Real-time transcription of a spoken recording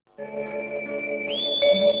प्रिय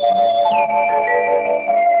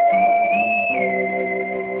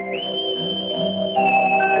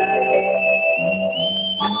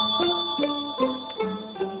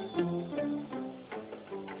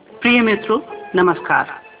मित्रों,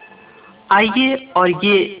 नमस्कार। आइए और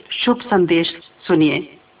ये शुभ संदेश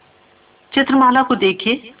सुनिए। चित्रमाला को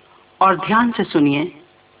देखिए और ध्यान से सुनिए।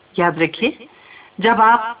 याद रखिए, जब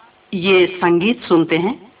आप ये संगीत सुनते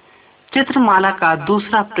हैं, चित्रमाला का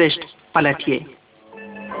दूसरा पृष्ठ पलटिए।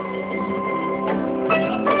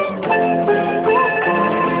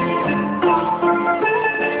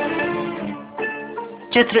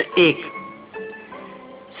 चित्र 1।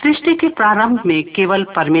 सृष्टि के प्रारंभ में केवल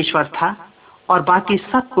परमेश्वर था और बाकी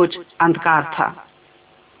सब कुछ अंधकार था।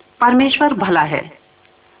 परमेश्वर भला है,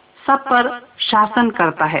 सब पर शासन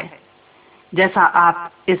करता है। जैसा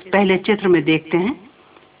आप इस पहले चित्र में देखते हैं,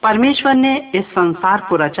 परमेश्वर ने इस संसार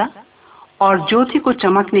को रचा और ज्योति को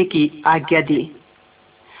चमकने की आज्ञा दी।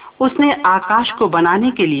 उसने आकाश को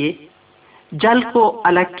बनाने के लिए जल को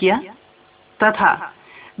अलग किया तथा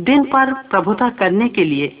दिन पर प्रभुता करने के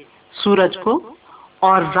लिए सूरज को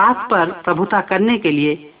और रात पर प्रभुता करने के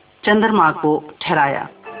लिए चंद्रमा को ठहराया।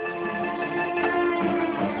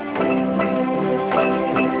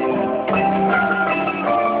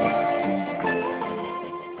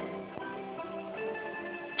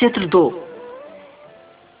 चित्र 2।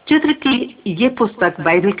 चित्र की ये पुस्तक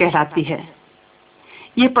बाइबल कहलाती है।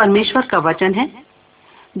 ये परमेश्वर का वचन है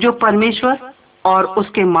जो परमेश्वर और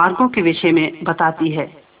उसके मार्गों के विषय में बताती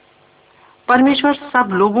है। परमेश्वर सब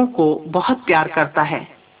लोगों को बहुत प्यार करता है।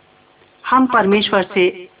 हम परमेश्वर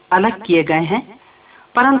से अलग किए गए हैं,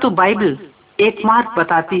 परंतु बाइबल एक मार्ग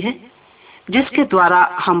बताती है जिसके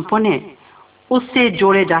द्वारा हम पुनः उससे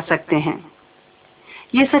जोड़े जा सकते हैं।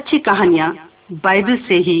 ये सच्ची कहानियां बाइबल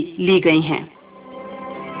से ही ली गई हैं।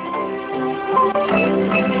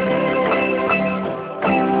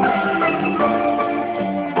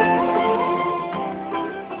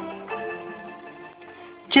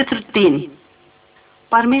 चित्र 3।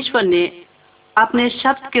 परमेश्वर ने अपने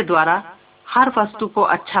शब्द के द्वारा हर वस्तु को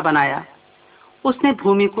अच्छा बनाया। उसने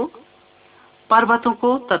भूमि को, पर्वतों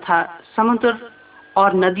को तथा समुद्र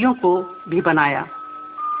और नदियों को भी बनाया।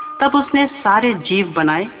 तब उसने सारे जीव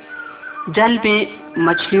बनाए, जल में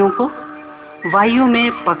मछलियों को, वायु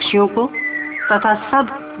में पक्षियों को तथा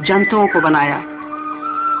सब जंतुओं को बनाया।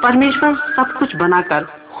 परमेश्वर सब कुछ बनाकर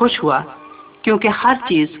खुश हुआ क्योंकि हर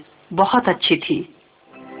चीज बहुत अच्छी थी।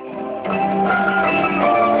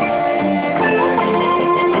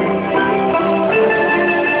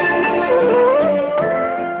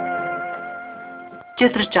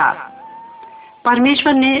 चित्र 4।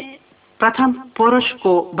 परमेश्वर ने प्रथम पुरुष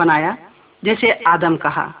को बनाया जिसे आदम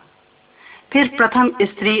कहा। फिर प्रथम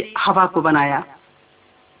स्त्री हवा को बनाया।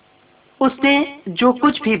 उसने जो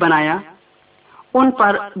कुछ भी बनाया उन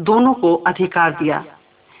पर दोनों को अधिकार दिया।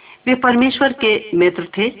 वे परमेश्वर के मित्र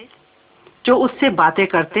थे जो उससे बातें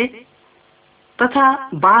करते तथा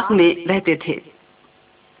बाग में रहते थे।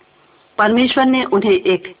 परमेश्वर ने उन्हें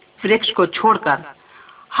एक वृक्ष को छोड़कर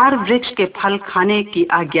हर वृक्ष के फल खाने की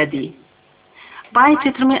आज्ञा दी। बाएं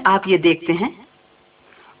चित्र में आप ये देखते हैं,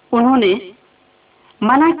 उन्होंने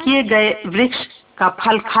मना किए गए वृक्ष का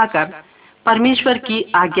फल खाकर परमेश्वर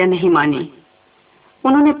की आज्ञा नहीं मानी।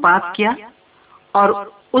 उन्होंने पाप किया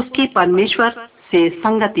और उसकी परमेश्वर से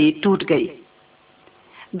संगति टूट गई।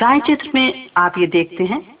 दाएं चित्र में आप ये देखते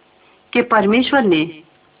हैं कि परमेश्वर ने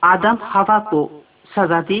आदम हवा को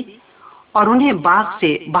सजा दी और उन्हें बाग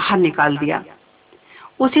से बाहर निकाल दिया।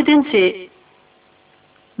 उसी दिन से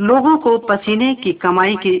लोगों को पसीने की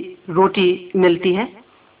कमाई की रोटी मिलती है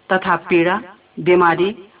तथा पीड़ा,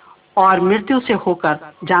 बीमारी और मृत्यु से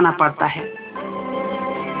होकर जाना पड़ता है।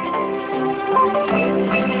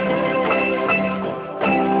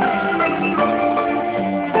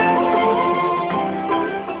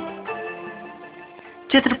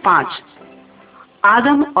 चित्र 5।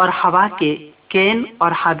 आदम और हवा के कैन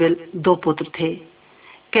और हाबिल दो पुत्र थे।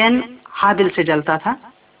 कैन हाबिल से जलता था।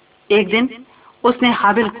 एक दिन उसने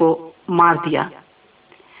हाबिल को मार दिया।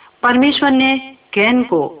 परमेश्वर ने कैन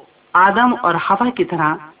को आदम और हवा की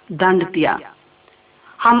तरह दंड दिया।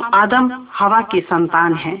 हम आदम हवा की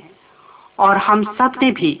संतान हैं और हम सब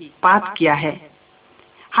ने भी पाप किया है।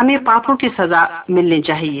 हमें पापों की सजा मिलनी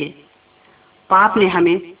चाहिए। पाप ने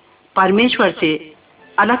हमें परमेश्वर से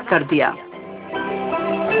अलग कर दिया।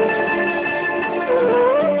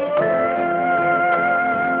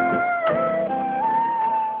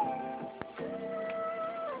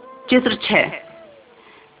 चित्र 6।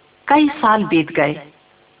 कई साल बीत गए।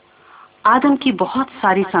 आदम की बहुत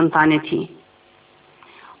सारी संतानें थीं।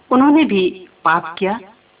 उन्होंने भी पाप किया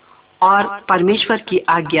और परमेश्वर की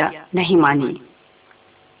आज्ञा नहीं मानी।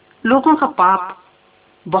 लोगों का पाप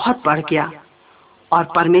बहुत बढ़ गया और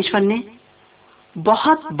परमेश्वर ने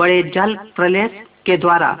बहुत बड़े जल प्रलय के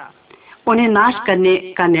द्वारा उन्हें नाश करने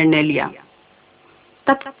का निर्णय लिया।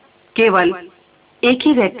 तब केवल एक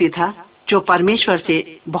ही व्यक्ति था जो परमेश्वर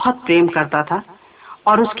से बहुत प्रेम करता था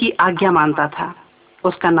और उसकी आज्ञा मानता था।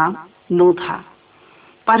 उसका नाम नूह था।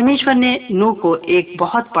 परमेश्वर ने नूह को एक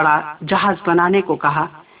बहुत बड़ा जहाज बनाने को कहा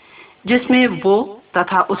जिसमें वो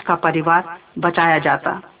तथा उसका परिवार बचाया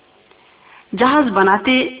जाता। जहाज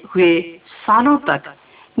बनाते हुए सालों तक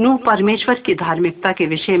नूह परमेश्वर की धार्मिकता के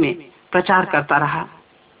विषय में प्रचार करता रहा।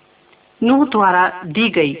 नूह द्वारा दी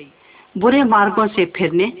गई बुरे मार्गों से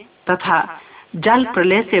फिरने तथा जल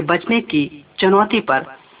प्रलय से बचने की चुनौती पर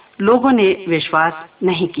लोगों ने विश्वास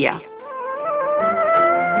नहीं किया।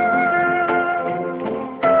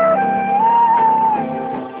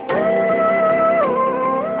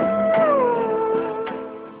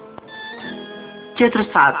 चित्र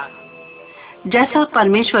 7। जैसा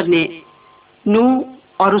परमेश्वर ने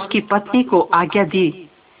नूह और उसकी पत्नी को आज्ञा दी,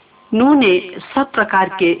 नूह ने सब प्रकार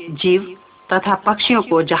के जीव तथा पक्षियों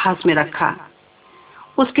को जहाज में रखा।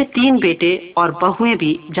 उसके 3 बेटे और बहुएं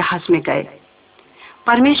भी जहाज में गए।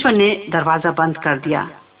 परमेश्वर ने दरवाजा बंद कर दिया।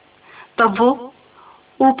 तब वो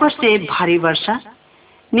ऊपर से भारी वर्षा,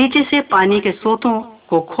 नीचे से पानी के सोतों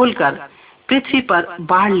को खोलकर पृथ्वी पर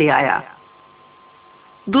बाढ़ ले आया।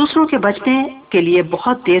 दूसरों के बचने के लिए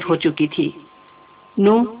बहुत देर हो चुकी थी।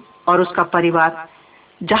 नूह और उसका परिवार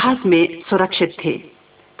जहाज में सुरक्षित थे,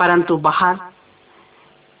 परंतु बाहर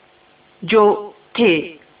जो थे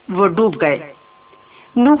वो डूब गए।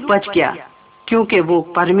 नूह बच गया क्योंकि वो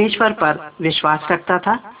परमेश्वर पर विश्वास रखता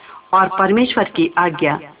था और परमेश्वर की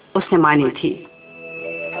आज्ञा उसने मानी थी।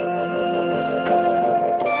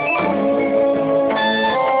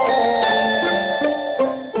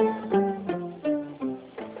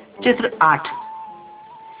 चित्र 8।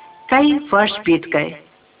 कई वर्ष बीत गए।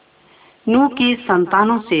 नूह की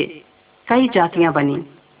संतानों से कई जातियां बनी।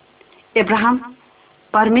 इब्राहिम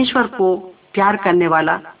परमेश्वर को प्यार करने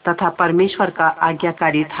वाला तथा परमेश्वर का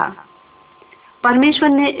आज्ञाकारी था। परमेश्वर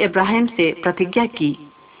ने इब्राहिम से प्रतिज्ञा की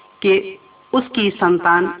कि उसकी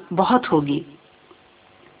संतान बहुत होगी।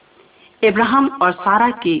 इब्राहिम और सारा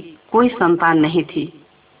की कोई संतान नहीं थी,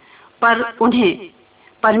 पर उन्हें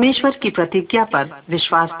परमेश्वर की प्रतिज्ञा पर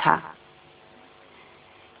विश्वास था।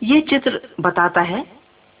 ये चित्र बताता है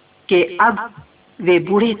कि अब वे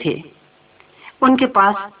बूढ़े थे। उनके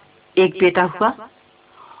पास एक बेटा हुआ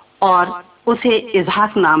और उसे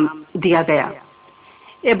इसहाक नाम दिया गया।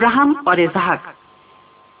 इब्राहिम और इसहाक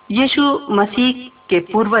यीशु मसीह के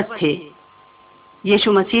पूर्वज थे।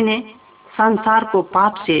 यीशु मसीह ने संसार को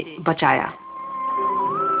पाप से बचाया।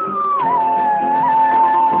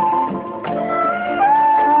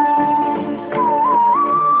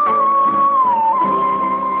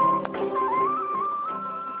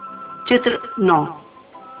 चित्र 9।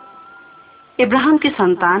 इब्राहिम की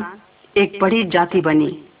संतान एक बड़ी जाति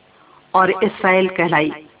बनी और इस्राएल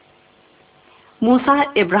कहलाई। मूसा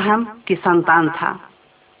इब्राहिम की संतान था।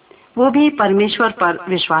 वो भी परमेश्वर पर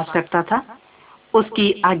विश्वास रखता था,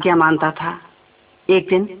 उसकी आज्ञा मानता था। एक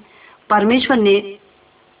दिन परमेश्वर ने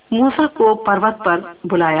मूसा को पर्वत पर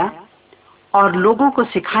बुलाया और लोगों को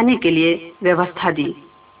सिखाने के लिए व्यवस्था दी।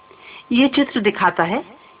 ये चित्र दिखाता है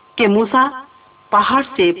कि मूसा पहाड़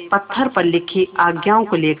से पत्थर पर लिखी आज्ञाओं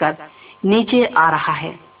को लेकर नीचे आ रहा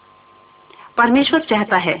है। परमेश्वर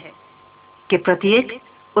चाहता है कि प्रत्येक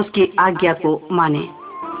उसकी आज्ञा को माने।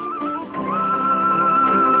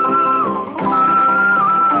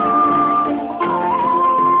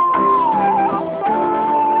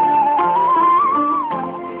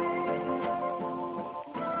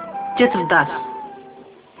 चित्र 10।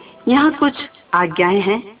 यहाँ कुछ आज्ञाएं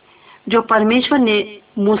हैं जो परमेश्वर ने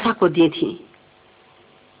मूसा को दी थी।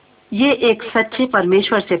 ये एक सच्चे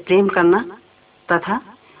परमेश्वर से प्रेम करना तथा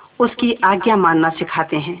उसकी आज्ञा मानना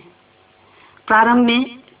सिखाते हैं। प्रारंभ में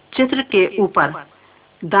चित्र के ऊपर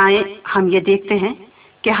दाएं हम ये देखते हैं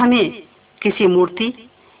कि हमें किसी मूर्ति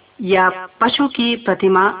या पशु की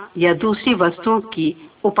प्रतिमा या दूसरी वस्तुओं की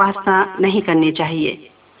उपासना नहीं करनी चाहिए।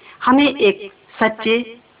 हमें एक सच्चे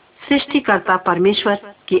सृष्टिकर्ता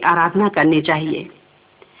परमेश्वर की आराधना करनी चाहिए।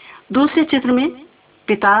 दूसरे चित्र में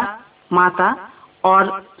पिता, माता और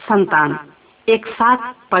संतान एक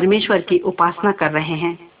साथ परमेश्वर की उपासना कर रहे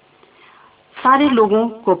हैं। सारे लोगों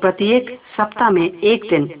को प्रत्येक सप्ताह में एक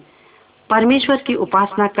दिन परमेश्वर की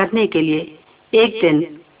उपासना करने के लिए एक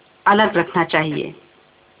दिन अलग रखना चाहिए।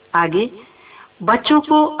 आगे बच्चों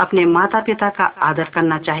को अपने माता पिता का आदर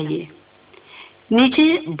करना चाहिए। नीचे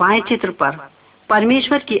बाएं चित्र पर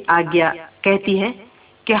परमेश्वर की आज्ञा कहती है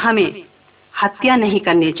कि हमें हत्या नहीं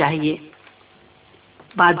करनी चाहिए।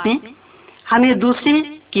 बाद में हमें दूसरे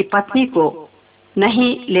की पत्नी को नहीं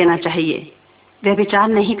लेना चाहिए, व्यभिचार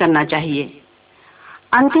नहीं करना चाहिए।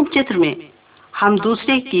 अंतिम चित्र में हम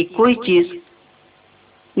दूसरे की कोई चीज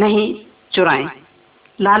नहीं चुराएं,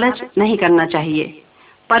 लालच नहीं करना चाहिए।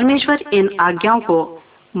 परमेश्वर इन आज्ञाओं को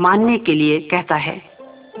मानने के लिए कहता है।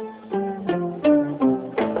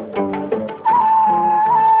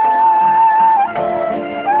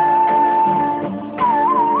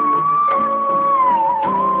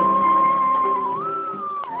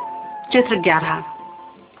 चित्र 11।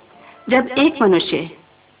 जब एक मनुष्य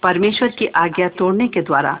परमेश्वर की आज्ञा तोड़ने के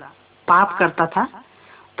द्वारा पाप करता था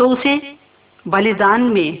तो उसे बलिदान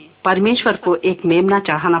में परमेश्वर को एक मेमना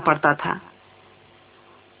चढ़ाना पड़ता था।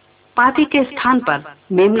 पापी के स्थान पर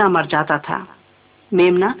मेमना मर जाता था।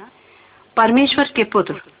 मेमना परमेश्वर के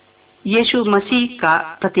पुत्र यीशु मसीह का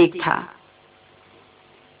प्रतीक था।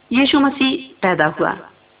 यीशु मसीह पैदा हुआ,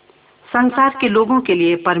 संसार के लोगों के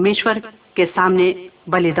लिए परमेश्वर के सामने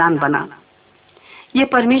बलिदान बना। ये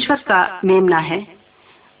परमेश्वर का मेमना है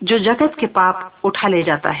जो जगत के पाप उठा ले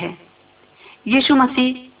जाता है। यीशु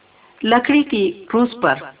मसीह लकड़ी की क्रूस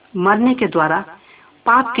पर मरने के द्वारा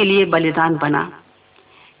पाप के लिए बलिदान बना।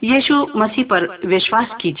 यीशु मसीह पर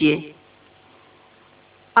विश्वास कीजिए,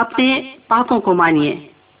 अपने पापों को मानिए,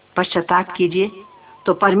 पश्चाताप कीजिए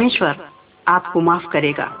तो परमेश्वर आपको माफ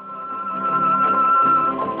करेगा।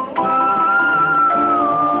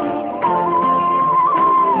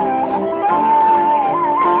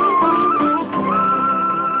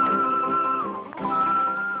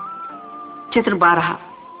 चित्र 12।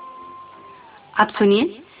 अब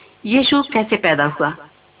सुनिए यीशु कैसे पैदा हुआ।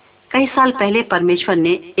 कई साल पहले परमेश्वर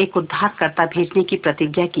ने एक उद्धारकर्ता भेजने की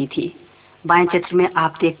प्रतिज्ञा की थी। बाएं चित्र में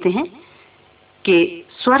आप देखते हैं कि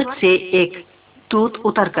स्वर्ग से एक दूत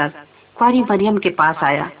उतरकर कुंवारी मरियम के पास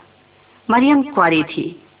आया। मरियम कुंवारी थी,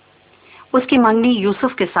 उसकी मंगनी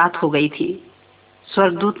यूसुफ के साथ हो गई थी।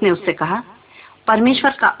 स्वर्गदूत ने उससे कहा,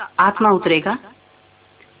 परमेश्वर का आत्मा उतरेगा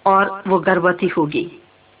और वो गर्भवती होगी,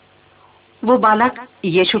 वो बालक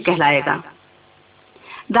यीशु कहलाएगा।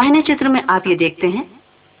 दाहिने चित्र में आप ये देखते हैं,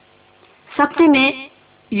 सपने में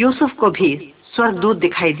यूसुफ को भी स्वर्गदूत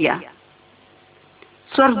दिखाई दिया।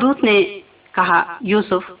 स्वर्गदूत ने कहा,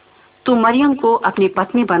 यूसुफ तू मरियम को अपनी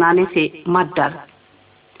पत्नी बनाने से मत डर,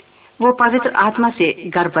 वो पवित्र आत्मा से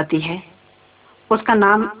गर्भवती है, उसका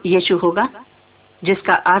नाम यीशु होगा,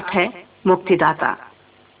 जिसका अर्थ है मुक्तिदाता।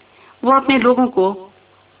 वो अपने लोगों को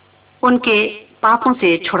उनके पापों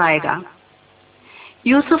से छुड़ाएगा।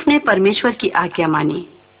 यूसुफ ने परमेश्वर की आज्ञा मानी।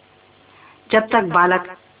 जब तक बालक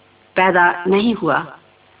पैदा नहीं हुआ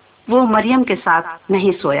वो मरियम के साथ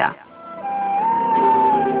नहीं सोया।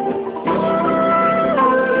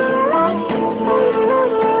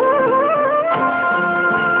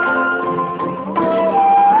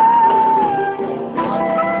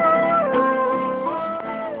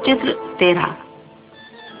 चित्र 13।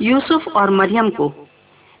 यूसुफ और मरियम को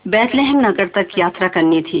बैतलहम नगर तक यात्रा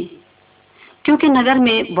करनी थी। क्योंकि नगर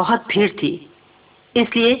में बहुत भीड़ थी,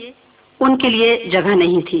 इसलिए उनके लिए जगह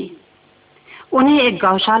नहीं थी। उन्हें एक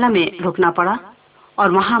गौशाला में रुकना पड़ा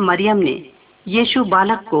और वहां मरियम ने यीशु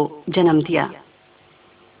बालक को जन्म दिया।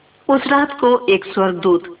 उस रात को एक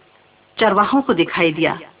स्वर्गदूत चरवाहों को दिखाई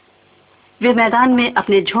दिया। वे मैदान में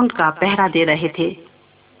अपने झुंड का पहरा दे रहे थे।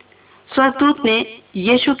 स्वर्गदूत ने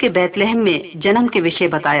यीशु के बैतलहम में जन्म के विषय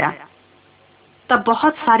बताया। तब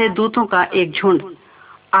बहुत सारे दूतों का एक झुंड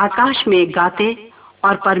आकाश में गाते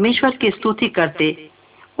और परमेश्वर की स्तुति करते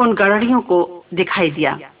उन गड़रियों को दिखाई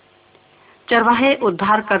दिया। चरवाहे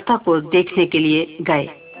उद्धारकर्ता को देखने के लिए गए।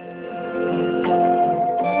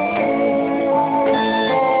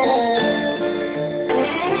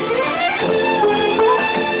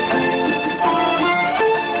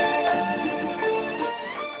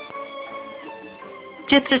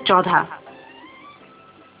 चित्र 14।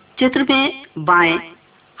 चित्र में बाएं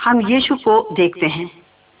हम यीशु को देखते हैं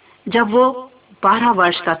जब वो 12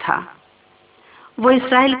 वर्ष का था। वो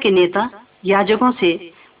इस्राएल के नेता याजकों से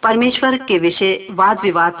परमेश्वर के विषय वाद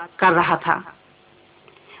विवाद कर रहा था।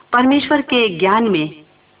 परमेश्वर के ज्ञान में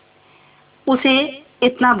उसे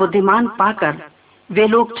इतना बुद्धिमान पाकर वे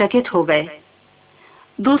लोग चकित हो गए।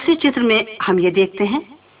 दूसरे चित्र में हम ये देखते हैं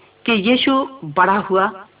कि यीशु बड़ा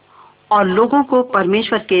हुआ और लोगों को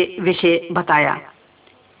परमेश्वर के विषय बताया।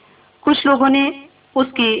 कुछ लोगों ने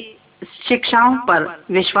उसकी शिक्षाओं पर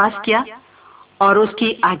विश्वास किया और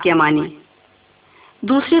उसकी आज्ञा मानी।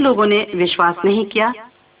 दूसरे लोगों ने विश्वास नहीं किया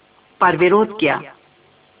पर विरोध किया।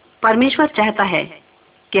 परमेश्वर चाहता है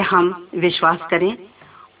कि हम विश्वास करें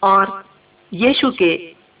और यीशु के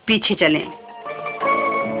पीछे चलें।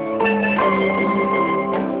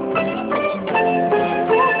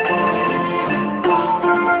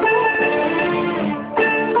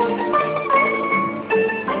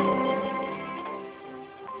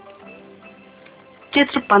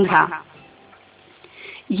 चित्र 15।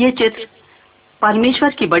 ये चित्र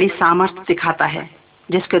परमेश्वर की बड़ी सामर्थ्य दिखाता है,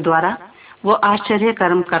 जिसके द्वारा वो आश्चर्य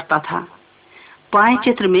कर्म करता था। बाएं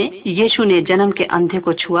चित्र में यीशु ने जन्म के अंधे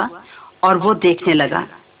को छुआ और वो देखने लगा।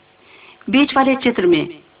 बीच वाले चित्र में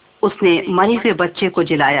उसने मरे हुए बच्चे को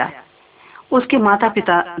जिलाया। उसके माता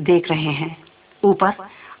पिता देख रहे हैं। ऊपर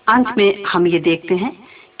अंत में हम ये देखते हैं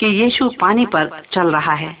कि यीशु पानी पर चल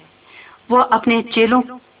रहा है। वो अपने चेलों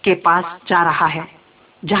के पास जा रहा है,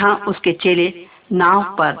 जहां उसके चेले नाव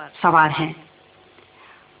पर सवार हैं।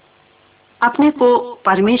 अपने को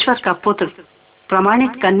परमेश्वर का पुत्र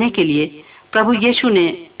प्रमाणित करने के लिए प्रभु यीशु ने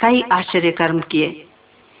कई आश्चर्य कर्म किए।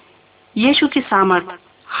 यीशु की सामर्थ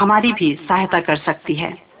हमारी भी सहायता कर सकती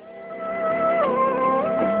है।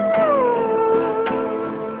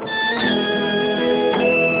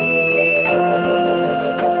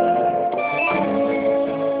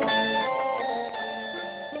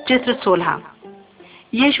 चित्र 16।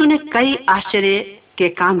 यीशु ने कई आश्चर्य के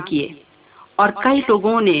काम किए और कई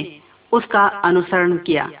लोगों ने उसका अनुसरण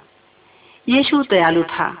किया। यीशु दयालु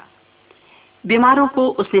था। बीमारों को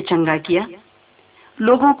उसने चंगा किया,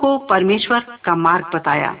 लोगों को परमेश्वर का मार्ग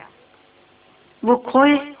बताया। वो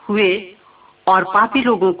खोए हुए और पापी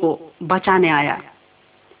लोगों को बचाने आया।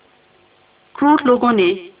 क्रूर लोगों ने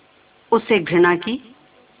उससे घृणा की,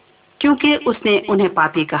 क्योंकि उसने उन्हें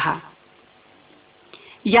पापी कहा।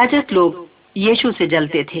 याजक लोग यीशु से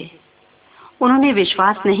जलते थे। उन्होंने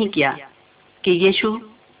विश्वास नहीं किया कि यीशु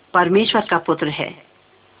परमेश्वर का पुत्र है।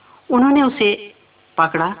 उन्होंने उसे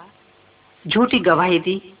पकड़ा, झूठी गवाही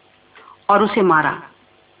दी और उसे मारा।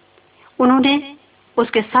 उन्होंने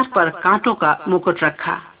उसके सर पर कांटों का मुकुट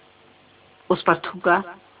रखा, उस पर थूका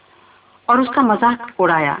और उसका मजाक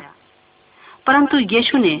उड़ाया। परंतु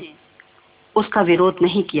यीशु ने उसका विरोध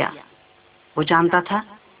नहीं किया। वो जानता था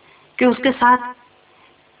कि उसके साथ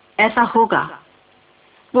ऐसा होगा।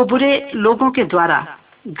 वो बुरे लोगों के द्वारा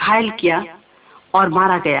घायल किया और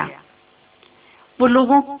मारा गया। वो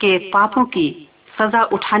लोगों के पापों की सजा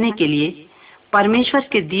उठाने के लिए परमेश्वर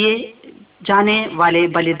के दिए जाने वाले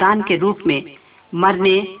बलिदान के रूप में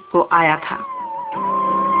मरने को आया था।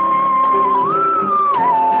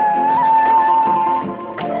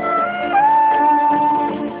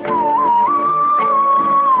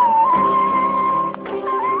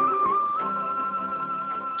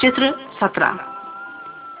 चित्र 17।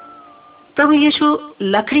 प्रभु यीशु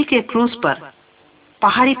लकड़ी के क्रूस पर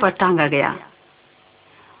पहाड़ी पर टांगा गया।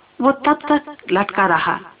 वो तब तक लटका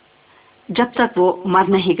रहा जब तक वो मर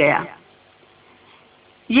नहीं गया।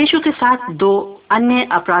 यीशु के साथ 2 अन्य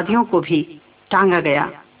अपराधियों को भी टांगा गया।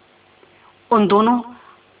 उन दोनों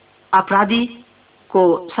अपराधी को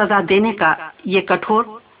सजा देने का ये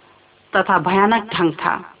कठोर तथा भयानक ढंग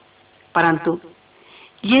था, परंतु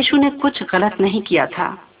यीशु ने कुछ गलत नहीं किया था।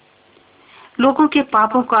 लोगों के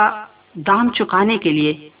पापों का दाम चुकाने के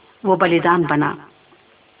लिए वो बलिदान बना।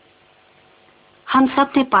 हम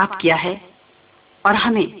सब ने पाप किया है और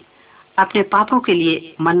हमें अपने पापों के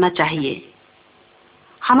लिए मरना चाहिए।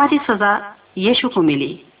 हमारी सजा यीशु को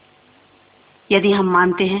मिली। यदि हम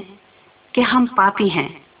मानते हैं कि हम पापी हैं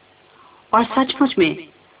और सचमुच में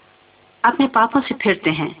अपने पापों से फिरते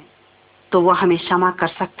हैं, तो वह हमें क्षमा कर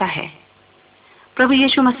सकता है। प्रभु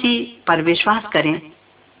यीशु मसीह पर विश्वास करें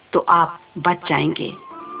तो आप बच जाएंगे।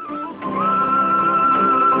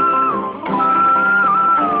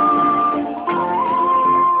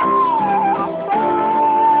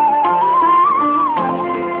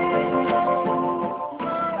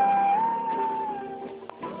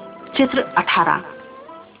 चित्र 18।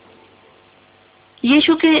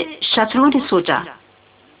 यीशु के शत्रुओं ने सोचा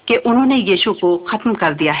कि उन्होंने यीशु को खत्म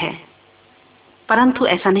कर दिया है, परंतु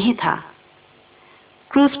ऐसा नहीं था।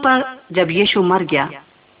 क्रूस पर जब यीशु मर गया,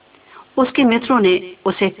 उसके मित्रों ने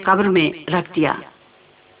उसे कब्र में रख दिया।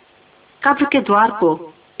 कब्र के द्वार को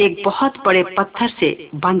एक बहुत बड़े पत्थर से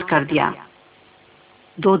बंद कर दिया।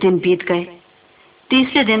 2 दिन बीत गए।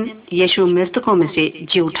 तीसरे दिन यीशु मृतकों में से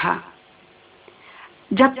जी उठा।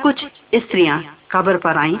 जब कुछ स्त्रियां कब्र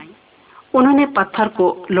पर आईं, उन्होंने पत्थर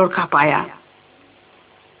को लुढ़का पाया।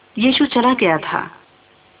 यीशु चला गया था।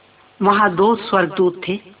 वहां 2 स्वर्गदूत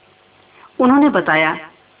थे। उन्होंने बताया,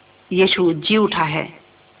 यीशु जी उठा है।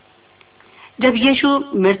 जब यीशु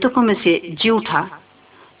मृतकों में से जी उठा,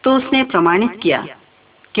 तो उसने प्रमाणित किया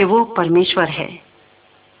कि वो परमेश्वर है।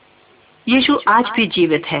 यीशु आज भी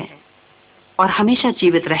जीवित है और हमेशा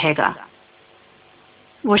जीवित रहेगा।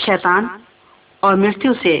 वो शैतान और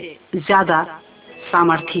मृत्यु से ज्यादा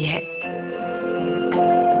सामर्थी है।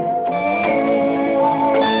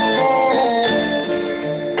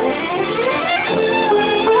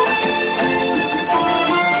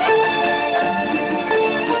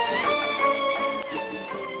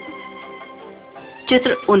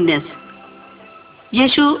 चित्र 19।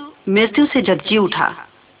 यीशु मृत्यु से जब जी उठा,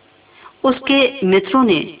 उसके मित्रों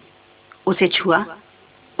ने उसे छुआ,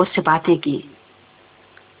 उससे बातें की।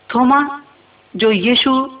 थोमा, जो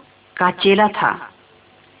यीशु का चेला था,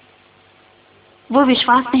 वो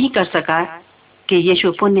विश्वास नहीं कर सका कि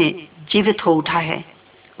यीशु पुनः जीवित हो उठा है।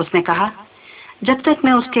 उसने कहा, जब तक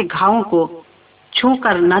मैं उसके घावों को छू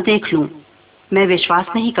कर न देख लूं, मैं विश्वास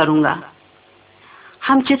नहीं करूंगा।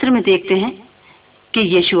 हम चित्र में देखते हैं कि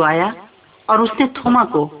यीशु आया और उसने थोमा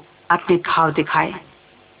को अपने घाव दिखाए।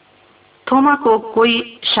 थोमा को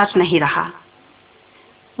कोई शक नहीं रहा।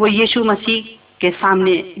 वो यीशु मसीह के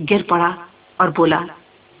सामने गिर पड़ा और बोला,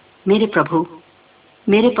 मेरे प्रभु,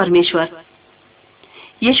 मेरे परमेश्वर।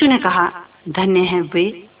 यीशु ने कहा, धन्य हैं वे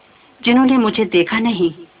जिन्होंने मुझे देखा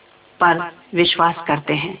नहीं पर विश्वास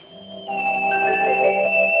करते हैं।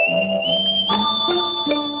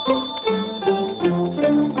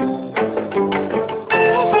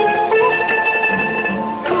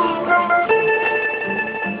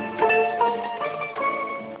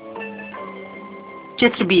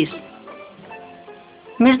 चित्र 20।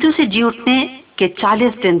 मृत्यु से जी उठने के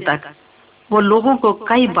 40 दिन तक वो लोगों को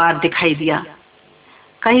कई बार दिखाई दिया।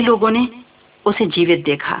 कई लोगों ने उसे जीवित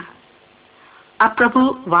देखा। अब प्रभु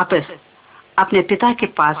वापस अपने पिता के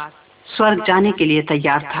पास स्वर्ग जाने के लिए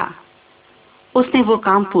तैयार था। उसने वो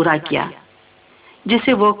काम पूरा किया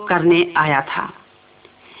जिसे वो करने आया था।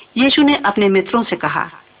 यीशु ने अपने मित्रों से कहा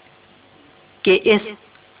कि इस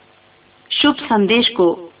शुभ संदेश को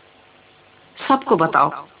सबको बताओ।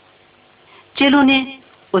 चेलों ने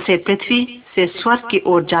उसे पृथ्वी से स्वर्ग की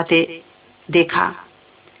ओर जाते देखा।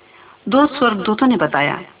 2 स्वर्गदूतों ने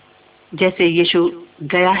बताया, जैसे यीशु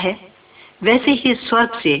गया है वैसे ही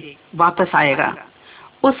स्वर्ग से वापस आएगा।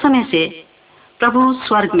 उस समय से प्रभु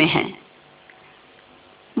स्वर्ग में है।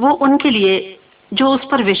 वो उनके लिए जो उस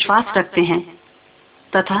पर विश्वास रखते हैं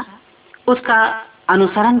तथा उसका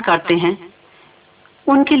अनुसरण करते हैं,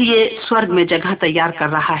 उनके लिए स्वर्ग में जगह तैयार कर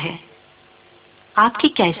रहा है। आपकी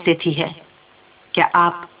क्या स्थिति है? क्या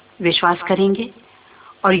आप विश्वास करेंगे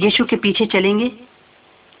और यीशु के पीछे चलेंगे?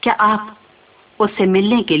 क्या आप उससे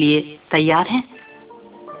मिलने के लिए तैयार हैं?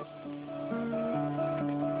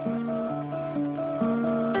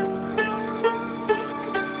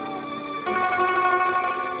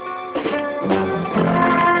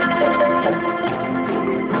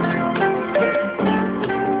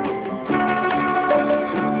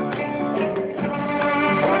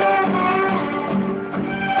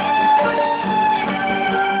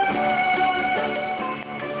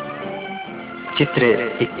 चित्र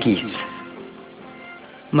 21।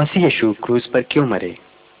 मसीह यीशु क्रूज पर क्यों मरे?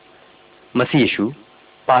 मसीह यीशु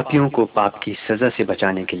पापियों को पाप की सजा से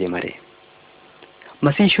बचाने के लिए मरे।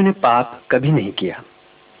 मसीह यीशु ने पाप कभी नहीं किया,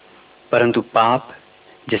 परंतु पाप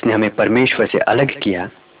जिसने हमें परमेश्वर से अलग किया,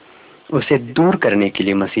 उसे दूर करने के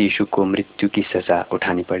लिए मसीह यीशु को मृत्यु की सजा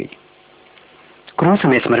उठानी पड़ी। क्रूस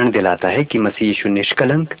हमें स्मरण दिलाता है कि मसीह यीशु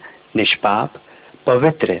निष्कलंक, निष्पाप,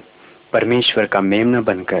 पवित्र परमेश्वर का मेमना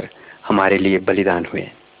बनकर हमारे लिए बलिदान हुए।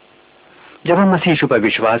 जब हम मसीह यीशु पर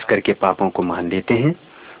विश्वास करके पापों को मान लेते हैं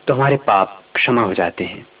तो हमारे पाप क्षमा हो जाते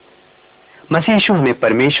हैं। मसीह यीशु हमें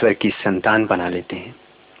परमेश्वर की संतान बना लेते हैं।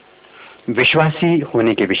 विश्वासी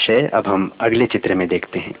होने के विषय अब हम अगले चित्र में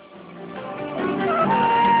देखते हैं।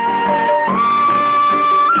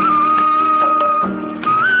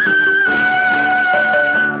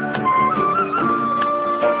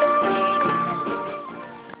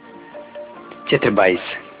 चित्र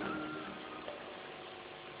 22।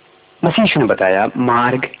 मसीह यीशु ने बताया,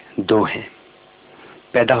 मार्ग 2 हैं।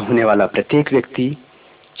 पैदा होने वाला प्रत्येक व्यक्ति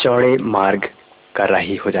चौड़े मार्ग का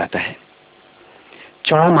राही हो जाता है।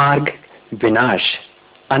 चौड़ा मार्ग विनाश,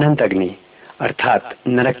 अनंत अग्नि अर्थात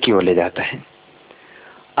नरक की ओर ले जाता है।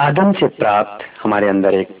 आदम से प्राप्त हमारे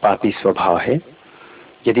अंदर एक पापी स्वभाव है।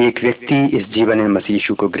 यदि एक व्यक्ति इस जीवन में मसीह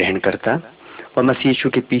यीशु को ग्रहण करता और मसीह यीशु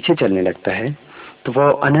के पीछे चलने लगता है तो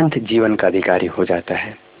वह अनंत जीवन का अधिकारी हो जाता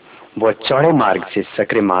है। वह चौड़े मार्ग से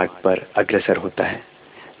सकरे मार्ग पर अग्रसर होता है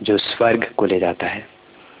जो स्वर्ग को ले जाता है।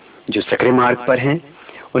 जो सकरे मार्ग पर हैं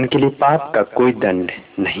उनके लिए पाप का कोई दंड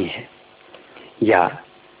नहीं है। या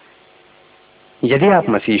यदि आप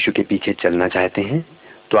मसीह यीशु के पीछे चलना चाहते हैं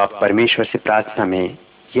तो आप परमेश्वर से प्रार्थना में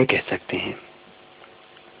यह कह सकते हैं,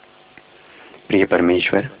 प्रिय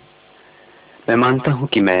परमेश्वर, मैं मानता हूं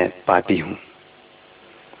कि मैं पापी हूं।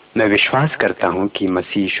 मैं विश्वास करता हूं कि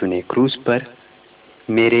मसीह यीशु ने क्रूस पर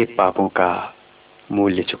मेरे पापों का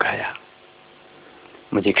मूल्य चुकाया।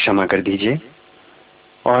 मुझे क्षमा कर दीजिए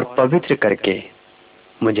और पवित्र करके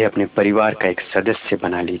मुझे अपने परिवार का एक सदस्य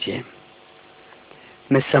बना लीजिए।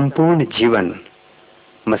 मैं संपूर्ण जीवन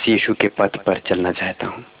मसीह यीशु के पथ पर चलना चाहता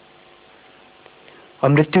हूं। और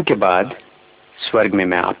मृत्यु के बाद स्वर्ग में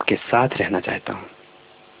मैं आपके साथ रहना चाहता हूं।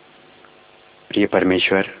 प्रिय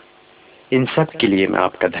परमेश्वर, इन सब के लिए मैं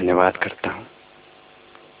आपका धन्यवाद करता हूं।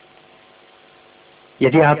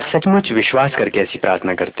 यदि आप सचमुच विश्वास करके ऐसी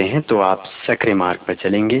प्रार्थना करते हैं तो आप सकरे मार्ग पर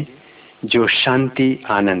चलेंगे, जो शांति,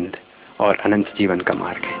 आनंद और अनंत जीवन का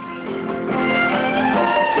मार्ग है।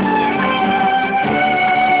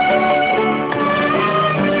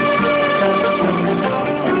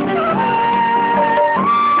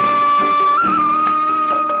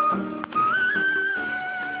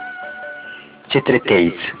 चित्र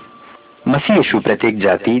 23। मसीह यीशु प्रत्येक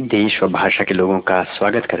जाति, देश और भाषा के लोगों का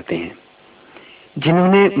स्वागत करते हैं।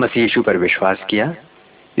 जिन्होंने मसीह यीशु पर विश्वास किया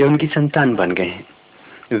वे उनकी संतान बन गए हैं।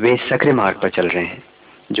 वे सकरे मार्ग पर चल रहे हैं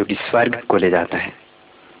जो कि स्वर्ग को ले जाता है।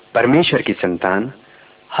 परमेश्वर की संतान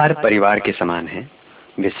हर परिवार के समान है।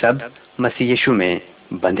 वे सब मसीह यीशु में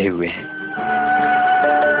बंधे हुए हैं।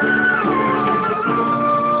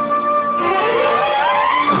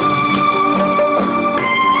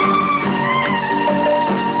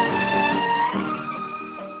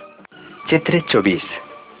 चित्र 24।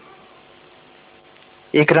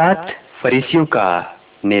 एक रात फरीसियों का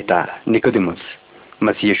नेता निकोदेमुस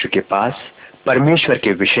मसीह यीशु के पास परमेश्वर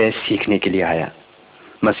के विषय सीखने के लिए आया।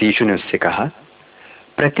 मसीह यीशु ने उससे कहा,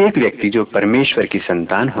 प्रत्येक व्यक्ति जो परमेश्वर की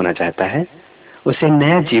संतान होना चाहता है उसे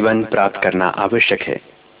नया जीवन प्राप्त करना आवश्यक है।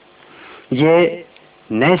 यह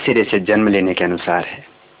नए सिरे से जन्म लेने के अनुसार है।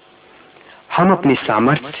 हम अपनी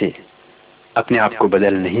सामर्थ्य से अपने आप को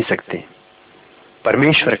बदल नहीं सकते।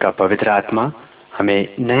 परमेश्वर का पवित्र आत्मा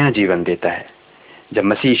हमें नया जीवन देता है। जब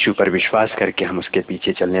मसीह यीशु पर विश्वास करके हम उसके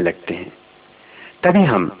पीछे चलने लगते हैं, तभी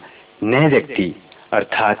हम नए व्यक्ति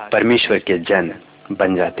अर्थात परमेश्वर के जन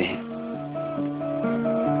बन जाते हैं।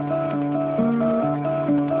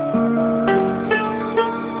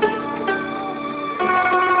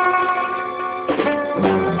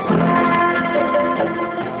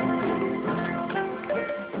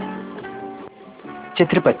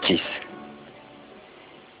 चित्र 25।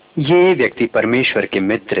 ये व्यक्ति परमेश्वर के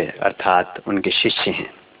मित्र अर्थात उनके शिष्य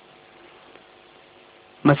हैं।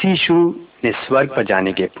 मसीह यीशु ने स्वर्ग पर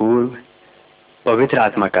जाने के पूर्व पवित्र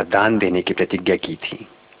आत्मा का दान देने की प्रतिज्ञा की थी।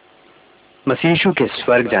 मसीह यीशु के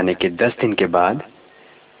स्वर्ग जाने के 10 दिन के बाद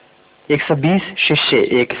 120 शिष्य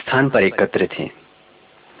एक स्थान पर एकत्र थे।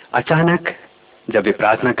 अचानक जब वे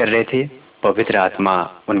प्रार्थना कर रहे थे, पवित्र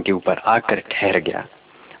आत्मा उनके ऊपर आकर ठहर गया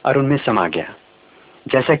और उनमें समा गया,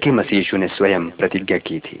 जैसा कि मसीह यीशु ने स्वयं प्रतिज्ञा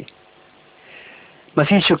की थी।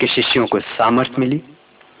 मसीह यीशु के शिष्यों को सामर्थ मिली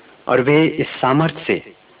और वे इस सामर्थ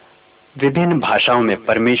से विभिन्न भाषाओं में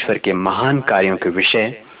परमेश्वर के महान कार्यों के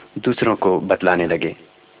विषय दूसरों को बतलाने लगे।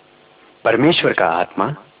 परमेश्वर का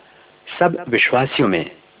आत्मा सब विश्वासियों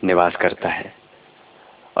में निवास करता है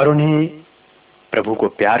और उन्हें प्रभु को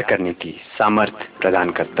प्यार करने की सामर्थ प्रदान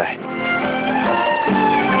करता है।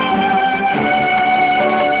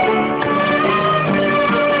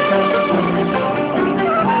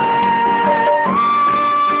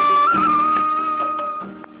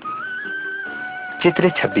 चित्र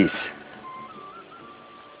 26।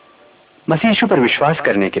 मसीह यीशु पर विश्वास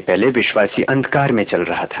करने के पहले विश्वासी अंधकार में चल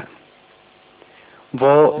रहा था।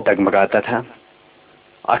 वो डगमगाता था,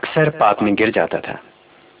 अक्सर पाप में गिर जाता था,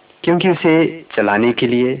 क्योंकि उसे चलाने के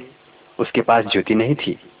लिए उसके पास ज्योति नहीं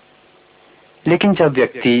थी। लेकिन जब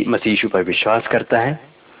व्यक्ति मसीह यीशु पर विश्वास करता है,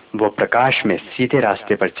 वो प्रकाश में सीधे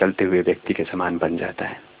रास्ते पर चलते हुए व्यक्ति के समान बन जाता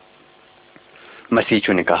है। मसीह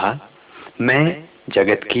यीशु ने कहा, मैं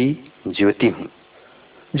जगत की ज्योति हूं।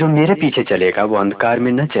 जो मेरे पीछे चलेगा वो अंधकार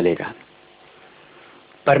में न चलेगा।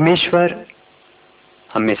 परमेश्वर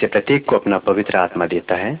हम में से प्रत्येक को अपना पवित्र आत्मा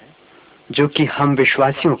देता है, जो कि हम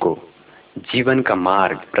विश्वासियों को जीवन का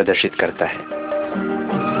मार्ग प्रदर्शित करता है।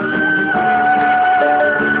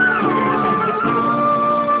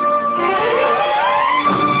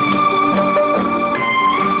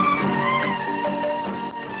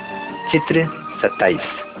 चित्र 27।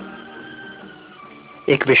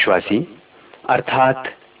 एक विश्वासी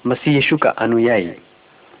अर्थात मसीह यीशु का अनुयायी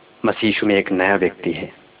मसीह यीशु में एक नया व्यक्ति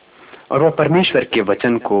है और वह परमेश्वर के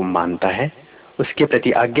वचन को मानता है, उसके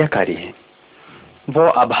प्रति आज्ञाकारी है। वो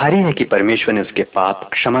आभारी है कि परमेश्वर ने उसके पाप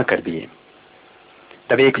क्षमा कर दिए।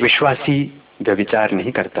 तब एक विश्वासी व्यभिचार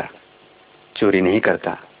नहीं करता, चोरी नहीं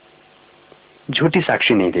करता, झूठी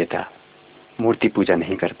साक्षी नहीं देता, मूर्ति पूजा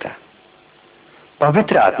नहीं करता।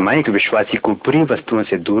 पवित्र आत्मा एक विश्वासी को बुरी वस्तुओं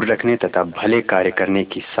से दूर रखने तथा भले कार्य करने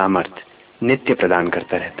की सामर्थ नित्य प्रदान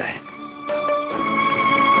करता रहता है।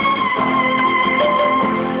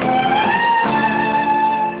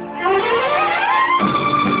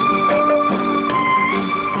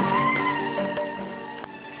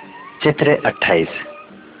 चित्र 28।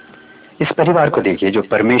 इस परिवार को देखिए जो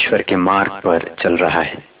परमेश्वर के मार्ग पर चल रहा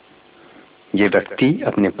है। ये व्यक्ति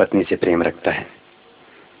अपने पत्नी से प्रेम रखता है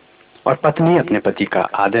और पत्नी अपने पति का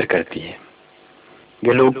आदर करती है।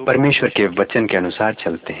 वे लोग परमेश्वर के वचन के अनुसार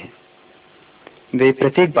चलते हैं। वे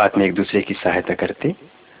प्रत्येक बात में एक दूसरे की सहायता करते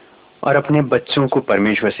और अपने बच्चों को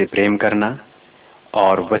परमेश्वर से प्रेम करना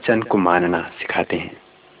और वचन को मानना सिखाते हैं।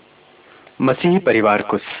 मसीही परिवार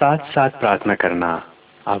को साथ साथ प्रार्थना करना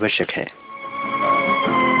आवश्यक है।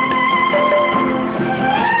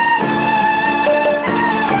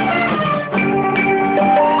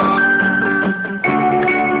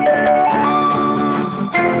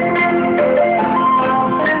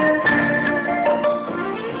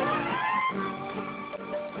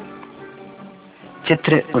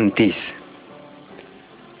 चित्र 29।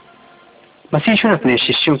 मसीह ने अपने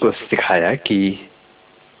शिष्यों को सिखाया कि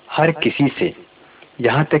हर किसी से,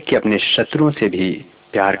 यहाँ तक कि अपने शत्रुओं से भी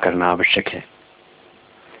प्यार करना आवश्यक है।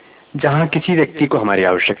 जहाँ किसी व्यक्ति को हमारी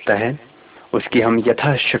आवश्यकता है उसकी हम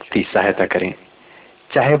यथाशक्ति सहायता करें,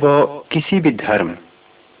 चाहे वो किसी भी धर्म,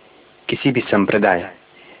 किसी भी संप्रदाय,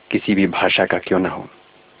 किसी भी भाषा का क्यों न हो।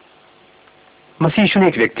 मसीह ने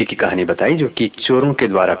एक व्यक्ति की कहानी बताई जो कि चोरों के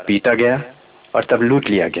द्वारा पीटा गया और तब लूट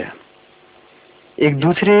लिया गया। एक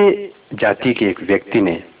दूसरे जाति के एक व्यक्ति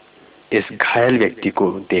ने इस घायल व्यक्ति को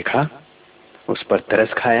देखा, उस पर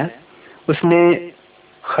तरस खाया। उसने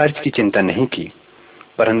खर्च की चिंता नहीं की,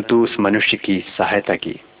 परंतु उस मनुष्य की सहायता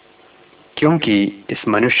की, क्योंकि इस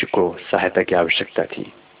मनुष्य को सहायता की आवश्यकता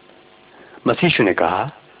थी। मसीह ने कहा,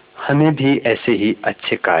 हमें भी ऐसे ही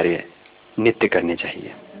अच्छे कार्य नित्य करने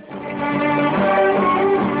चाहिए।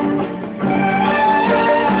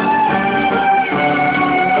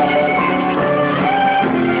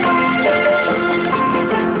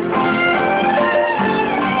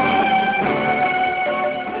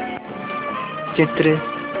 चित्र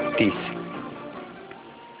 30।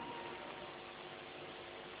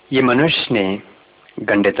 ये मनुष्य ने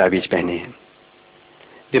गंडे ताबीज पहने हैं।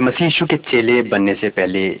 वे मसीह यीशु के चेले बनने से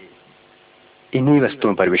पहले इन्हीं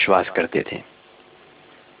वस्तुओं पर विश्वास करते थे,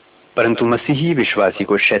 परंतु मसीही विश्वासी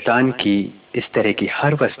को शैतान की इस तरह की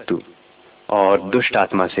हर वस्तु और दुष्ट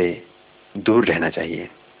आत्मा से दूर रहना चाहिए।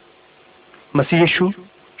 मसीह यीशु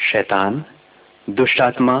शैतान, दुष्ट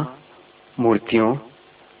आत्मा, मूर्तियों,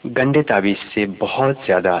 गंडे ताबीज से बहुत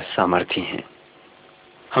ज्यादा सामर्थी हैं।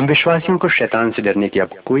 हम विश्वासियों को शैतान से डरने की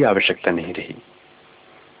अब कोई आवश्यकता नहीं रही।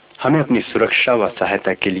 हमें अपनी सुरक्षा व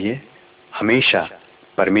सहायता के लिए हमेशा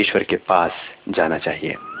परमेश्वर के पास जाना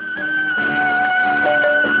चाहिए।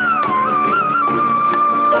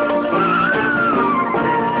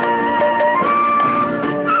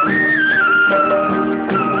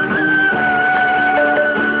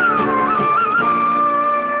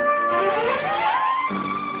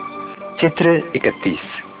 चित्र 31।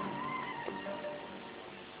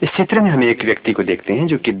 इस चित्र में हम एक व्यक्ति को देखते हैं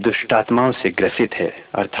जो कि दुष्ट आत्माओं से ग्रसित है,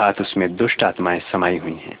 अर्थात उसमें दुष्ट आत्माएं समाई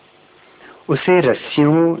हुई हैं। उसे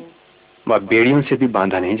रस्सियों व बेड़ियों से भी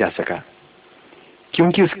बांधा नहीं जा सका,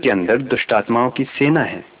 क्योंकि उसके अंदर दुष्ट आत्माओं की सेना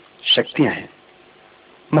है, शक्तियां हैं।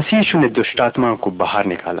 मसीह यीशु ने दुष्ट आत्माओं को बाहर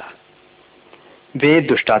निकाला। वे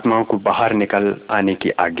दुष्ट आत्माओं को बाहर निकल आने की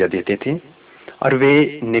आज्ञा देते थे और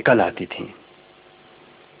वे निकल आती थीं।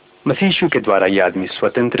 मसीह यीशु के द्वारा यह आदमी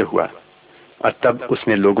स्वतंत्र हुआ और तब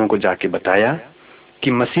उसने लोगों को जाके बताया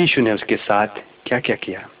कि मसीह यीशु ने उसके साथ क्या क्या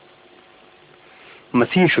किया।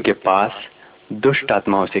 मसीह यीशु के पास दुष्ट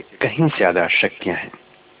आत्माओं से कहीं ज्यादा शक्तियां हैं।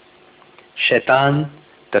 शैतान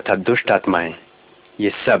तथा दुष्ट आत्माएं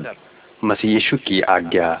ये सब मसीह यीशु की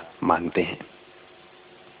आज्ञा मानते हैं।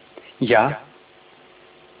 या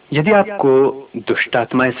यदि आपको दुष्ट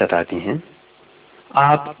आत्माएं सताती हैं,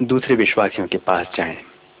 आप दूसरे विश्वासियों के पास जाएं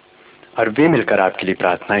और वे मिलकर आपके लिए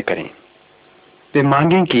प्रार्थनाएं करें। वे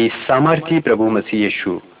मांगें कि सामर्थी प्रभु मसीह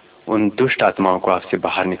यीशु उन दुष्ट आत्माओं को आपसे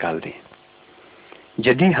बाहर निकाल दें।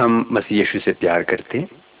 यदि हम मसीह यीशु से प्यार करते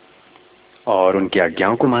और उनकी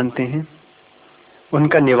आज्ञाओं को मानते हैं,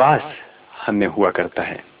 उनका निवास हम में हुआ करता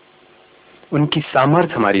है, उनकी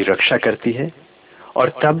सामर्थ हमारी रक्षा करती है और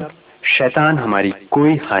तब शैतान हमारी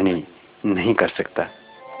कोई हानि नहीं कर सकता।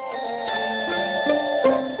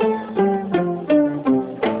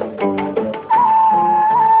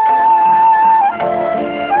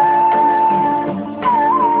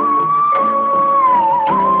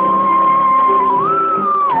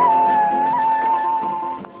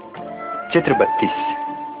 चित्र 32।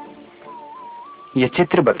 यह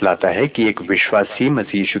चित्र बतलाता है कि एक विश्वासी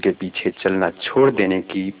मसीह यीशु के पीछे चलना छोड़ देने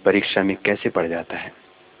की परीक्षा में कैसे पड़ जाता है।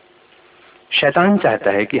 शैतान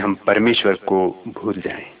चाहता है कि हम परमेश्वर को भूल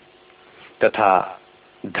जाएं तथा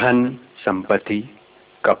धन, संपत्ति,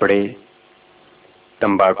 कपड़े,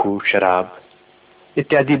 तंबाकू, शराब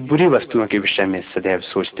इत्यादि बुरी वस्तुओं के विषय में सदैव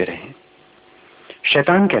सोचते रहें।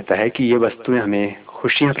 शैतान कहता है कि ये वस्तुएं हमें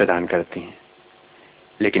खुशियां प्रदान करती हैं,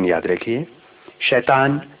 लेकिन याद रखिए,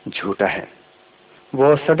 शैतान झूठा है।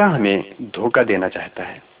 वो सदा हमें धोखा देना चाहता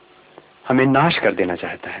है, हमें नाश कर देना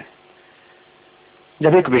चाहता है।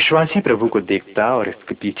 जब एक विश्वासी प्रभु को देखता और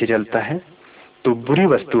इसके पीछे चलता है, तो बुरी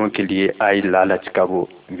वस्तुओं के लिए आई लालच का वो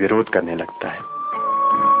विरोध करने लगता है।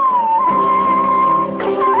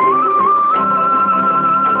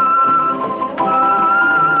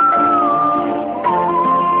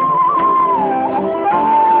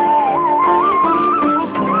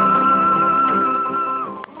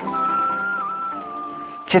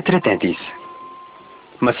 चित्र 33।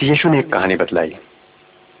 मसीह यीशु ने एक कहानी बतलाई।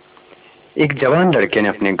 एक जवान लड़के ने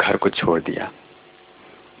अपने घर को छोड़ दिया।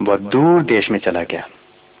 वह दूर देश में चला गया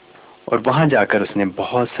और वहां जाकर उसने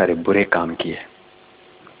बहुत सारे बुरे काम किए।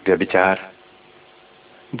 व्यभिचार,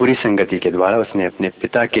 बुरी संगति के द्वारा उसने अपने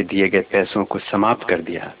पिता के दिए गए पैसों को समाप्त कर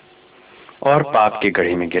दिया और पाप के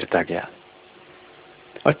गड्ढे में गिरता गया।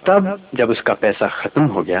 और तब जब उसका पैसा खत्म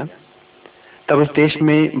हो गया, तब उस देश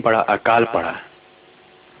में बड़ा अकाल पड़ा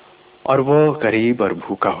और वो गरीब और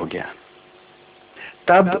भूखा हो गया।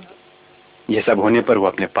 तब यह सब होने पर वो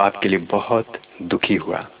अपने पाप के लिए बहुत दुखी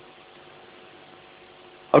हुआ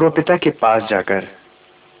और वो पिता के पास जाकर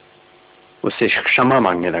उससे क्षमा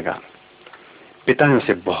मांगने लगा। पिता ने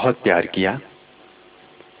उसे बहुत प्यार किया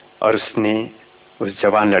और उसने उस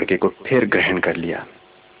जवान लड़के को फिर ग्रहण कर लिया।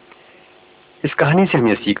 इस कहानी से हम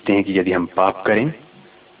यह सीखते हैं कि यदि हम पाप करें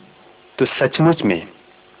तो सचमुच में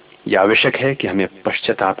यह आवश्यक है कि हमें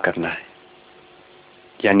पश्चाताप करना है,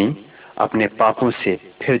 यानी अपने पापों से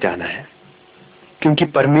फिर जाना है, क्योंकि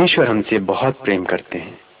परमेश्वर हमसे बहुत प्रेम करते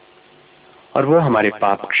हैं और वो हमारे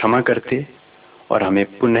पाप क्षमा करते और हमें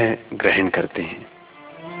पुनः ग्रहण करते हैं।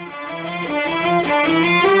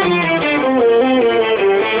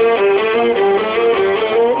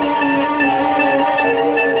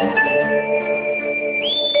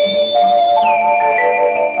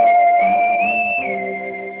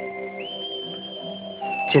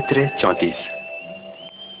 चित्र 34।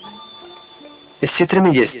 इस चित्र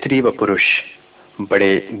में ये स्त्री व पुरुष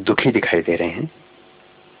बड़े दुखी दिखाई दे रहे हैं,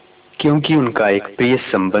 क्योंकि उनका एक प्रिय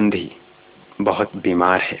संबंधी बहुत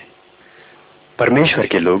बीमार है। परमेश्वर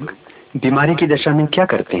के लोग बीमारी की दशा में क्या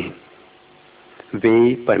करते हैं?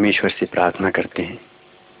 वे परमेश्वर से प्रार्थना करते हैं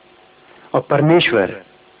और परमेश्वर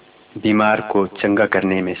बीमार को चंगा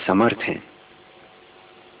करने में समर्थ हैं।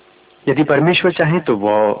 यदि परमेश्वर चाहें तो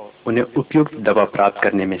वह उन्हें उपयुक्त दवा प्राप्त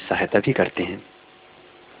करने में सहायता भी करते हैं।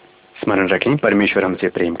 स्मरण रखें, परमेश्वर हमसे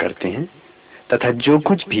प्रेम करते हैं तथा जो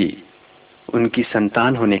कुछ भी उनकी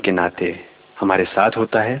संतान होने के नाते हमारे साथ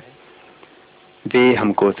होता है, वे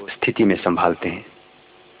हमको उस स्थिति में संभालते हैं।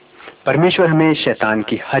 परमेश्वर हमें शैतान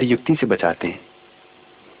की हर युक्ति से बचाते हैं,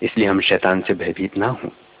 इसलिए हम शैतान से भयभीत ना हों।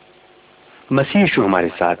 मसीह यीशु हमारे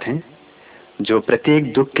साथ हैं, जो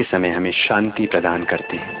प्रत्येक दुख के समय हमें शांति प्रदान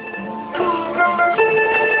करते हैं।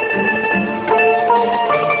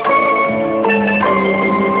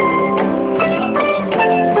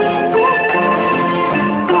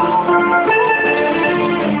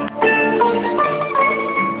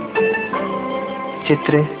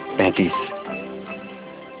 चित्र 35।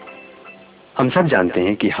 हम सब जानते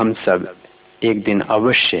हैं कि हम सब एक दिन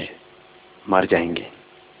अवश्य मर जाएंगे,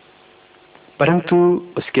 परंतु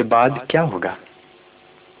उसके बाद क्या होगा?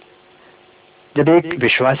 जब एक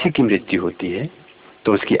विश्वासी की मृत्यु होती है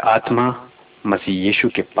तो उसकी आत्मा मसीह यीशु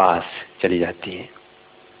के पास चली जाती है।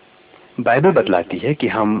 बाइबल बतलाती है कि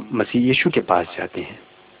हम मसीह यीशु के पास जाते हैं।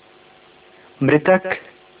 मृतक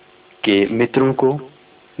के मित्रों को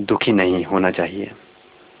दुखी नहीं होना चाहिए।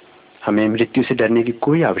 हमें मृत्यु से डरने की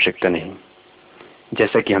कोई आवश्यकता नहीं,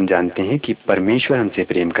 जैसा कि हम जानते हैं कि परमेश्वर हमसे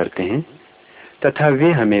प्रेम करते हैं तथा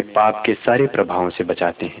वे हमें पाप के सारे प्रभावों से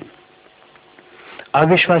बचाते हैं।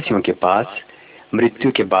 अविश्वासियों के पास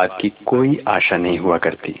मृत्यु के बाद की कोई आशा नहीं हुआ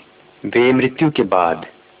करती। वे मृत्यु के बाद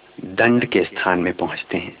दंड के स्थान में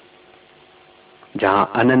पहुंचते हैं, जहां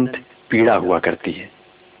अनंत पीड़ा हुआ करती है।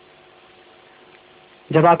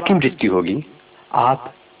 जब आपकी मृत्यु होगी,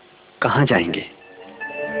 आप कहां जाएंगे?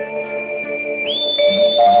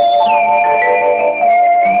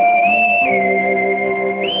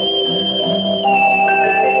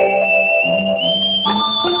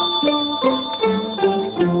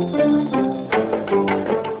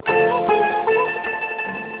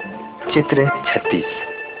 चित्र 36।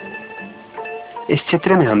 इस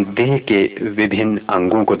चित्र में हम देह के विभिन्न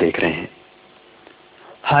अंगों को देख रहे हैं।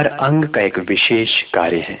 हर अंग का एक विशेष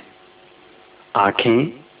कार्य है। आंखें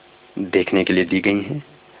देखने के लिए दी गई हैं,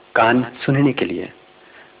 कान सुनने के लिए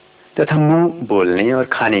तथा मुंह बोलने और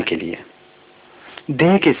खाने के लिए।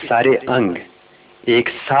 देह के सारे अंग एक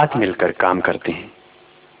साथ मिलकर काम करते हैं।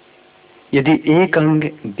 यदि एक अंग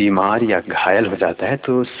बीमार या घायल हो जाता है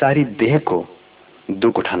तो सारी देह को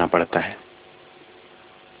दुख उठाना पड़ता है।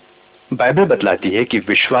 बाइबल बतलाती है कि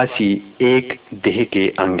विश्वासी एक देह के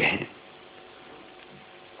अंग हैं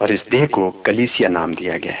और इस देह को कलीसिया नाम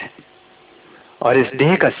दिया गया है और इस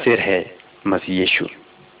देह का सिर है मसीह यीशु।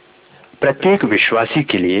 प्रत्येक विश्वासी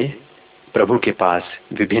के लिए प्रभु के पास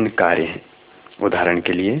विभिन्न कार्य हैं। उदाहरण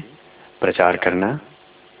के लिए प्रचार करना,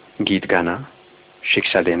 गीत गाना,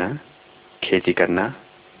 शिक्षा देना, खेती करना,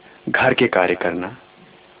 घर के कार्य करना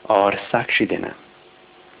और साक्षी देना।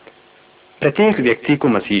 प्रत्येक व्यक्ति को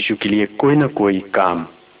मसीह यीशु के लिए कोई न कोई काम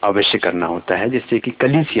अवश्य करना होता है जिससे कि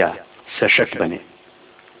कलीसिया सशक्त बने।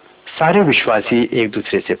 सारे विश्वासी एक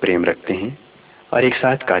दूसरे से प्रेम रखते हैं और एक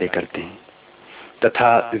साथ कार्य करते हैं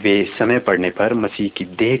तथा वे समय पड़ने पर मसीह की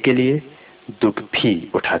देह के लिए दुख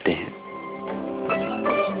भी उठाते हैं।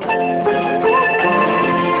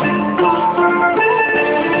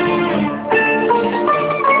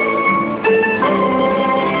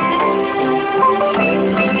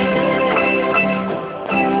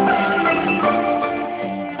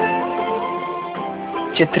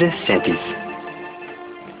 चित्र 37।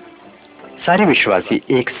 सारे विश्वासी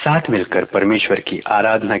एक साथ मिलकर परमेश्वर की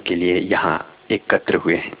आराधना के लिए यहाँ एकत्र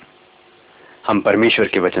हुए हैं। हम परमेश्वर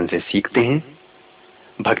के वचन से सीखते हैं,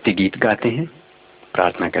 भक्ति गीत गाते हैं,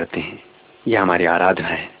 प्रार्थना करते हैं। यह हमारी आराधना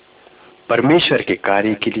है। परमेश्वर के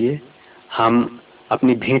कार्य के लिए हम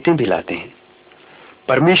अपनी भेंटें भी लाते हैं।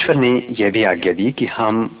 परमेश्वर ने यह भी आज्ञा दी कि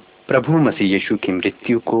हम प्रभु मसीह यीशु की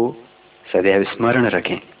मृत्यु को सदैव स्मरण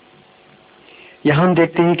रखें। यहाँ हम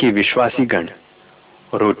देखते हैं कि विश्वासी गण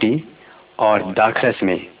रोटी और दाखरस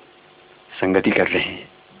में संगति कर रहे हैं।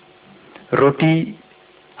 रोटी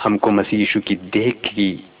हमको मसीह यीशु की देह की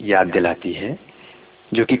याद दिलाती है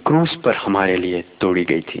जो कि क्रूस पर हमारे लिए तोड़ी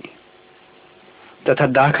गई थी, तथा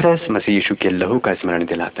दाखरस मसीह यीशु के लहू का स्मरण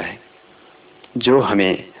दिलाता है जो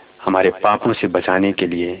हमें हमारे पापों से बचाने के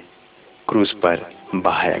लिए क्रूस पर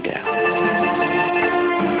बहाया गया।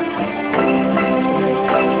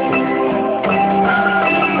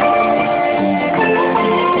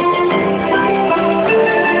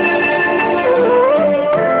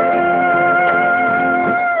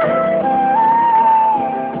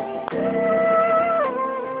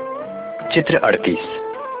 चित्र 38।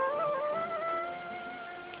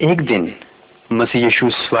 एक दिन मसीह यीशु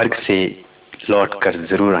स्वर्ग से लौटकर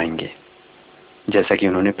जरूर आएंगे जैसा कि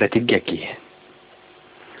उन्होंने प्रतिज्ञा की है,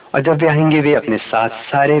 और जब वे आएंगे वे अपने साथ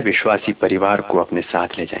सारे विश्वासी परिवार को अपने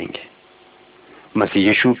साथ ले जाएंगे। मसीह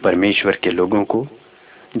यीशु परमेश्वर के लोगों को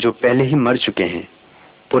जो पहले ही मर चुके हैं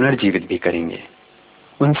पुनर्जीवित भी करेंगे।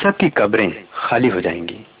 उन सब की कब्रें खाली हो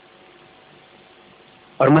जाएंगी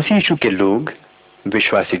और मसीह यीशु के लोग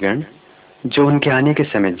विश्वासीगण जो उनके आने के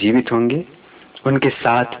समय जीवित होंगे उनके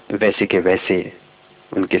साथ वैसे के वैसे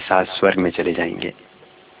उनके साथ स्वर्ग में चले जाएंगे।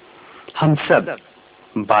 हम सब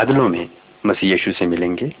बादलों में मसीह यीशु से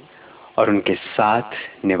मिलेंगे और उनके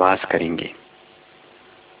साथ निवास करेंगे।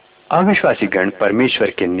 अविश्वासी गण परमेश्वर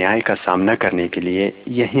के न्याय का सामना करने के लिए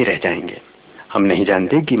यहीं रह जाएंगे। हम नहीं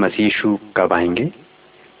जानते कि मसीह यीशु कब आएंगे,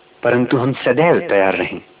 परंतु हम सदैव तैयार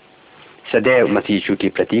रहें, सदैव मसीह यीशु की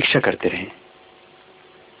प्रतीक्षा करते रहें,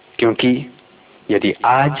 क्योंकि यदि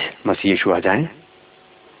आज मसीह यीशु आ जाएं,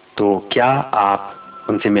 तो क्या आप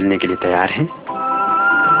उनसे मिलने के लिए तैयार हैं?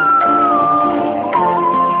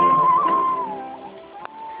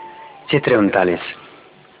 चित्र 39।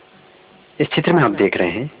 इस चित्र में आप देख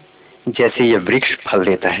रहे हैं जैसे यह वृक्ष फल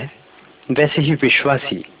देता है वैसे ही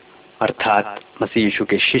विश्वासी अर्थात मसीह यीशु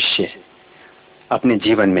के शिष्य अपने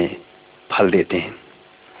जीवन में फल देते हैं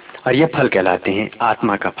और यह फल कहलाते हैं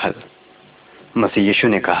आत्मा का फल। मसीह यीशु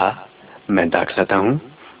ने कहा, मैं दाखलता हूं,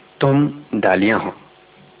 तुम डालियां हो।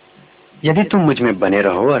 यदि तुम मुझ में बने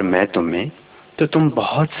रहो और मैं तुम में, तो तुम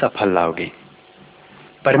बहुत सा फल लाओगे।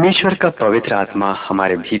 परमेश्वर का पवित्र आत्मा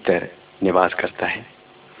हमारे भीतर निवास करता है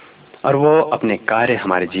और वो अपने कार्य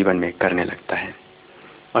हमारे जीवन में करने लगता है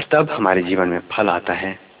और तब हमारे जीवन में फल आता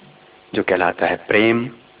है जो कहलाता है प्रेम,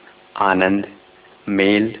 आनंद,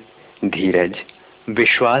 मेल, धीरज,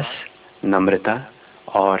 विश्वास, नम्रता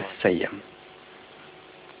और संयम।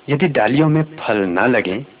 यदि डालियों में फल न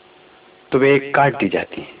लगे तो वे काट दी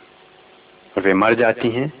जाती हैं और वे मर जाती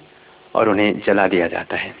हैं और उन्हें जला दिया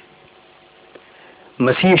जाता है।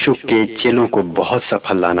 मसीह यीशु के चेलों को बहुत सा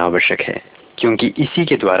फल लाना आवश्यक है, क्योंकि इसी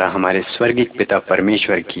के द्वारा हमारे स्वर्गीय पिता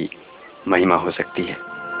परमेश्वर की महिमा हो सकती है।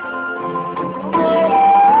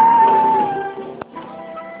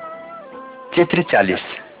 चित्र 40।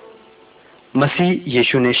 मसीह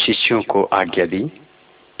यीशु ने शिष्यों को आज्ञा दी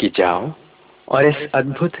कि जाओ और इस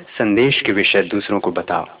अद्भुत संदेश के विषय दूसरों को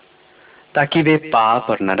बताओ, ताकि वे पाप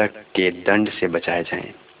और नरक के दंड से बचाए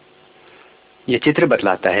जाएं। यह चित्र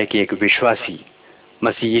बतलाता है कि एक विश्वासी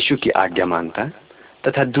मसीह यीशु की आज्ञा मानता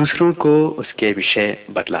तथा दूसरों को उसके विषय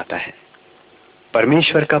बतलाता है।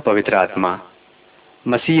 परमेश्वर का पवित्र आत्मा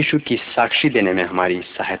मसीह यीशु की साक्षी देने में हमारी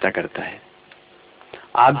सहायता करता है।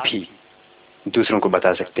 आप भी दूसरों को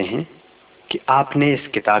बता सकते हैं कि आपने इस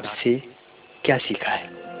किताब से क्या सीखा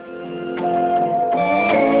है।